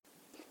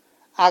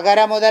அகர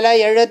முதல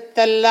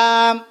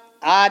எழுத்தெல்லாம்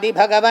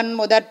ஆதிபகவன்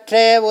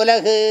முதற்றே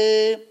உலகு.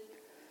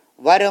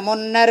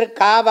 வருமுன்னர்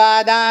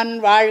காவாதான்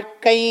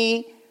வாழ்க்கை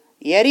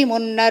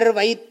எரிமுன்னர்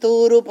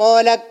வைத்தூறு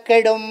போலக்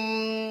கெடும்.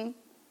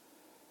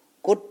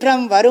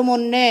 குற்றம்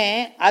வருமுன்னே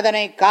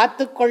அதனை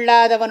காத்து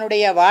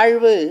கொள்ளாதவனுடைய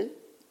வாழ்வு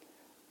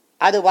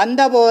அது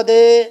வந்தபோது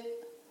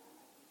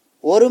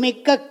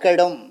ஒருமிக்க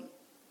கெடும்.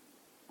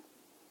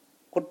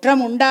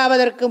 குற்றம்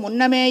உண்டாவதற்கு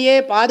முன்னமேயே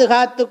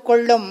பாதுகாத்து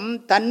கொள்ளும்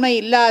தன்மை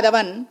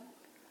இல்லாதவன்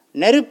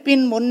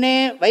நெருப்பின் முன்னே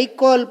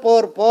வைக்கோல்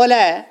போர் போல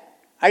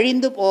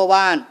அழிந்து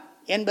போவான்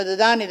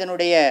என்பதுதான்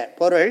இதனுடைய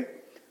பொருள்.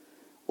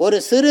 ஒரு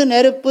சிறு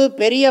நெருப்பு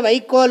பெரிய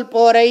வைக்கோல்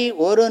போரை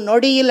ஒரு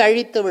நொடியில்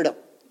அழித்துவிடும்.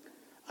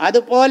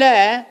 அதுபோல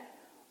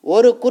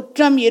ஒரு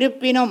குற்றம்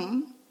இருப்பினும்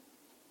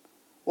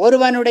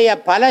ஒருவனுடைய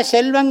பல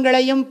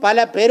செல்வங்களையும்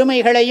பல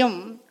பெருமைகளையும்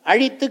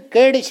அழித்து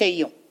கேடு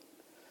செய்யும்.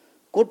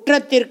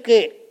 குற்றத்திற்கு,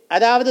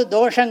 அதாவது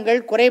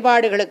தோஷங்கள்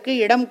குறைபாடுகளுக்கு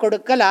இடம்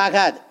கொடுக்கல்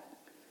ஆகாது.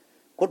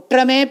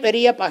 குற்றமே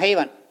பெரிய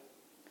பகைவன்.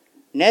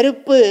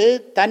 நெருப்பு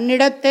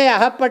தன்னிடத்தே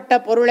அகப்பட்ட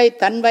பொருளை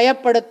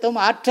தன்வயப்படுத்தும்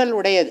ஆற்றல்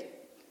உடையது.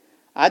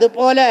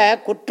 அதுபோல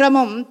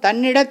குற்றமும்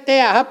தன்னிடத்தே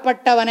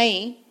அகப்பட்டவனை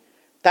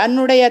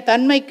தன்னுடைய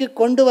தன்மைக்கு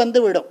கொண்டு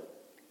வந்து விடும்.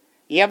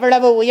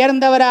 எவ்வளவு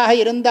உயர்ந்தவராக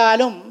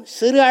இருந்தாலும்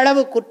சிறு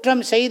அளவு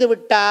குற்றம்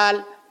செய்துவிட்டால்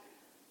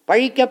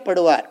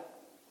பழிக்கப்படுவார்.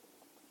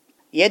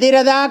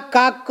 எதிரதா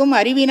காக்கும்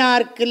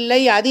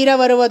அறிவினார்க்கில்லை அதிர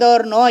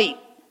வருவதோர் நோய்.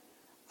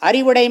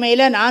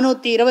 அறிவுடைமையில்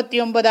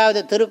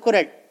 429வது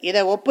திருக்குறள்.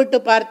 இதை ஒப்பிட்டு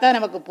பார்த்தா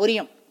நமக்கு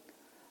புரியும்.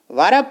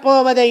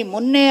 வரப்போவதை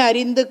முன்னே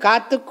அறிந்து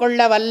காத்து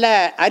கொள்ள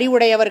வல்ல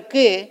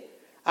அறிவுடையவர்க்கு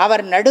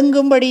அவர்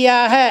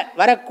நடுங்கும்படியாக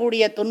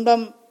வரக்கூடிய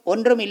துன்பம்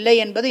ஒன்றும் இல்லை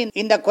என்பது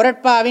இந்த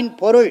குறட்பாவின்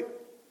பொருள்.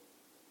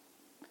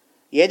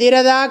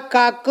 எதிரதா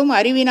காக்கும்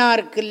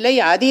அறிவினார்க்கில்லை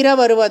அதிர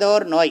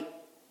வருவதோர் நோய்.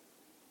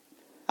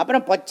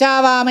 அப்புறம்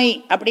பொச்சாவாமை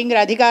அப்படிங்கிற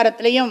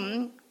அதிகாரத்திலையும்,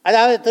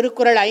 அதாவது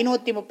திருக்குறள்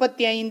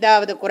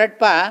 535வது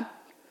குறட்பா,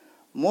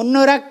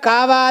 முன்னுறக்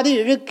காவாது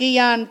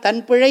இழுக்கியான்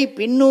தன் பிழை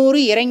பின்னூறு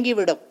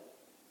இறங்கிவிடும்.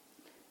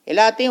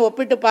 எல்லாத்தையும்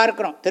ஒப்பிட்டு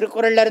பார்க்கிறோம்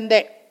திருக்குறள்ல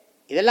இருந்தே.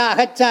 இதெல்லாம்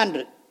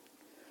அகச்சான்று.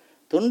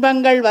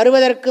 துன்பங்கள்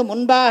வருவதற்கு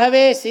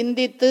முன்பாகவே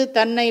சிந்தித்து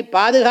தன்னை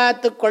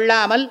பாதுகாத்து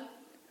கொள்ளாமல்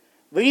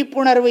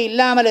விழிப்புணர்வு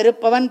இல்லாமல்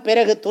இருப்பவன்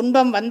பிறகு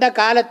துன்பம் வந்த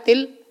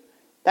காலத்தில்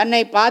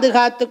தன்னை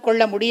பாதுகாத்து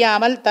கொள்ள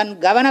முடியாமல் தன்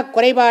கவனக்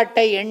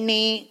குறைபாட்டை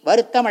எண்ணி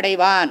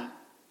வருத்தமடைவான்.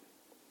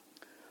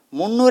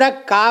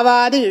 முன்னுறக்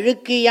காவாது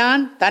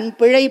இழுக்கியான் தன்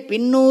பிழை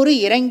பின்னூறு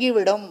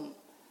இறங்கிவிடும்.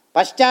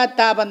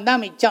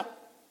 பశ్చాத்தாபந்தான் மிச்சம்.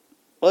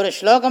 ஒரு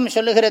ஸ்லோகம்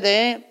சொல்லுகிறது,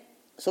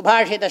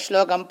 சுபாஷித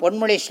ஸ்லோகம்,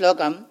 பொன்மொழி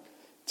ஸ்லோகம்.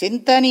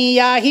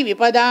 சிந்தனீயாகி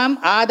விபதாம்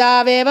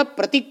ஆதாவேவ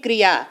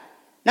பிரதிக்ரியா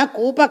ந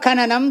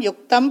கூபகனனம்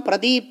யுக்தம்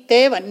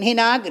பிரதீப்தே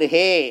வன்னினா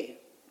கிருஹே.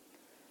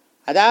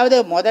 அதாவது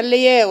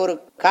முதல்லையே ஒரு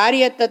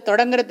காரியத்தை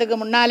தொடங்கிறதுக்கு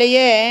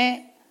முன்னாலேயே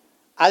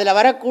அதில்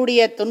வரக்கூடிய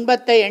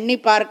துன்பத்தை எண்ணி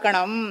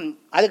பார்க்கணும்.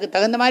 அதுக்கு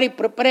தகுந்த மாதிரி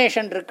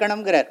ப்ரிப்பரேஷன்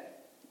இருக்கணுங்கிறார்.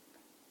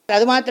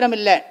 அது மாத்திரம்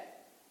இல்லை,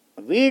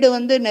 வீடு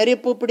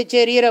நெருப்பு பிடிச்சி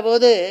எறிகிற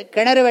போது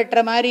கிணறு வெட்டுற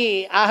மாதிரி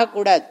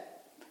ஆகக்கூடாது.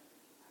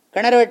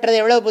 கிணறு வெட்டுறது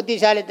எவ்வளோ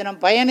புத்திசாலித்தனம்,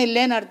 பயன்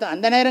இல்லைன்னு அர்த்தம்.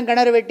 அந்த நேரம்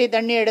கிணறு வெட்டி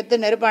தண்ணி எடுத்து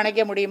நெருப்பு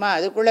அணைக்க முடியுமா?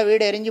 அதுக்குள்ளே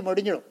வீடு எரிஞ்சு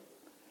முடிஞ்சிடும்.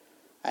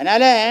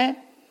 அதனால்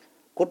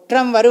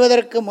குற்றம்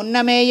வருவதற்கு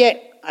முன்னமேயே,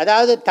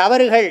 அதாவது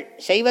தவறுகள்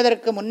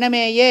செய்வதற்கு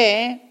முன்னமேயே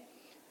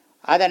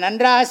அதை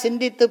நன்றாக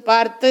சிந்தித்து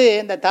பார்த்து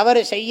இந்த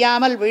தவறு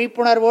செய்யாமல்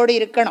விழிப்புணர்வோடு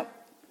இருக்கணும்.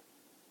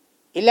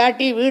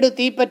 இல்லாட்டி வீடு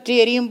தீப்பற்றி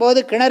எரியும் போது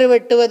கிணறு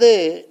வெட்டுவது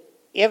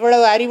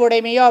எவ்வளவு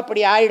அறிவுடைமையோ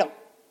அப்படி ஆயிடும்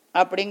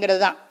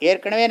அப்படிங்கிறது தான்.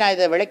 ஏற்கனவே நான்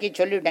இதை விளக்கி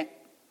சொல்லிட்டேன்.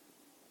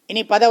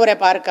 இனி பதவுரை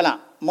பார்க்கலாம்.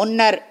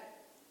 முன்னர்,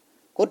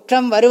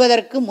 குற்றம்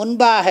வருவதற்கு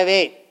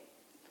முன்பாகவே.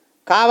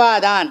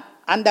 காவாதான்,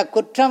 அந்த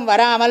குற்றம்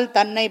வராமல்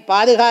தன்னை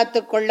பாதுகாத்து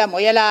கொள்ள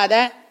முயலாத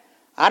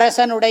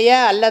அரசனுடைய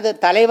அல்லது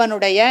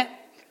தலைவனுடைய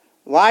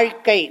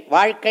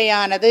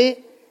வாழ்க்கையானது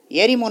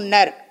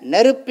எரிமுன்னர்,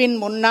 நெருப்பின்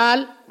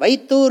முன்னால்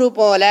வைத்தூறு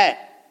போல,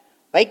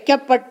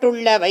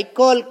 வைக்கப்பட்டுள்ள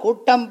வைக்கோல்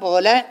கூட்டம்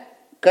போல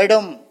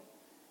கெடும்,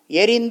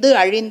 எரிந்து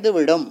அழிந்து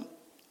விடும்.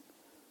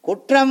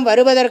 குற்றம்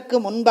வருவதற்கு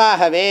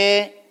முன்பாகவே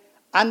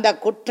அந்த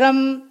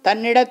குற்றம்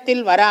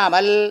தன்னிடத்தில்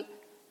வராமல்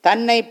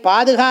தன்னை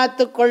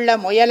பாதுகாத்து கொள்ள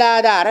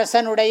முயலாத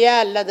அரசனுடைய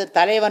அல்லது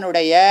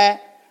தலைவனுடைய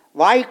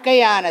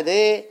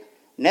வாழ்க்கையானது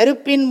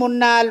நெருப்பின்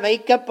முன்னால்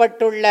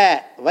வைக்கப்பட்டுள்ள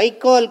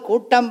வைக்கோல்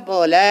கூட்டம்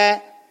போல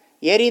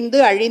எரிந்து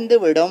அழிந்து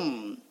விடும்.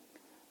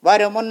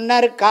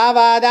 வருமுன்னர்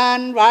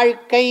காவாதான்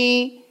வாழ்க்கை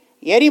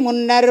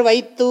எரிமுன்னர்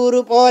வைத்தூறு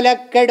போல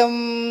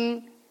கெடும்.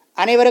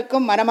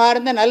 அனைவருக்கும்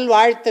மனமார்ந்த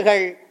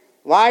நல்வாழ்த்துகள்.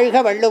 வாழ்க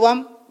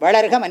வள்ளுவம்,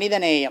 வளர்க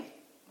மனிதநேயம்.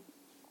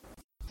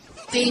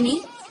 தேனி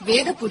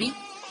வேதபுரி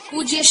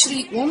பூஜ்ய ஸ்ரீ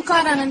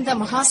ஓம்காரானந்த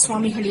மகா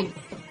சுவாமிகளின்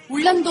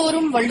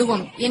உள்ளந்தோறும்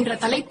வள்ளுவம் என்ற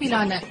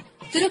தலைப்பிலான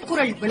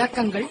திருக்குறள்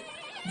விளக்கங்கள்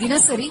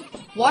தினசரி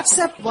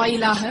வாட்ஸ்அப்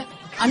வாயிலாக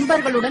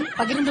அன்பர்களுடன்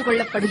பகிர்ந்து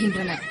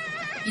கொள்ளப்படுகின்றன.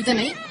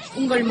 இதனை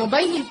உங்கள்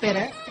மொபைலில் பெற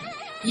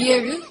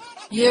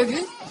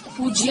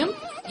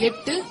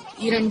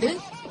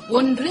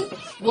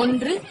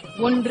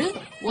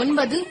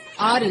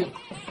 7772111196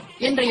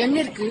 என்ற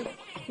எண்ணிற்கு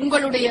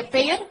உங்களுடைய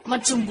பெயர்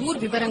மற்றும் ஊர்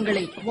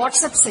விவரங்களை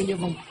வாட்ஸ்அப்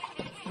செய்யவும்.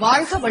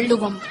 வாழ்க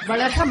வள்ளுவம்,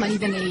 வளர்க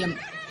மனிதநேயம்.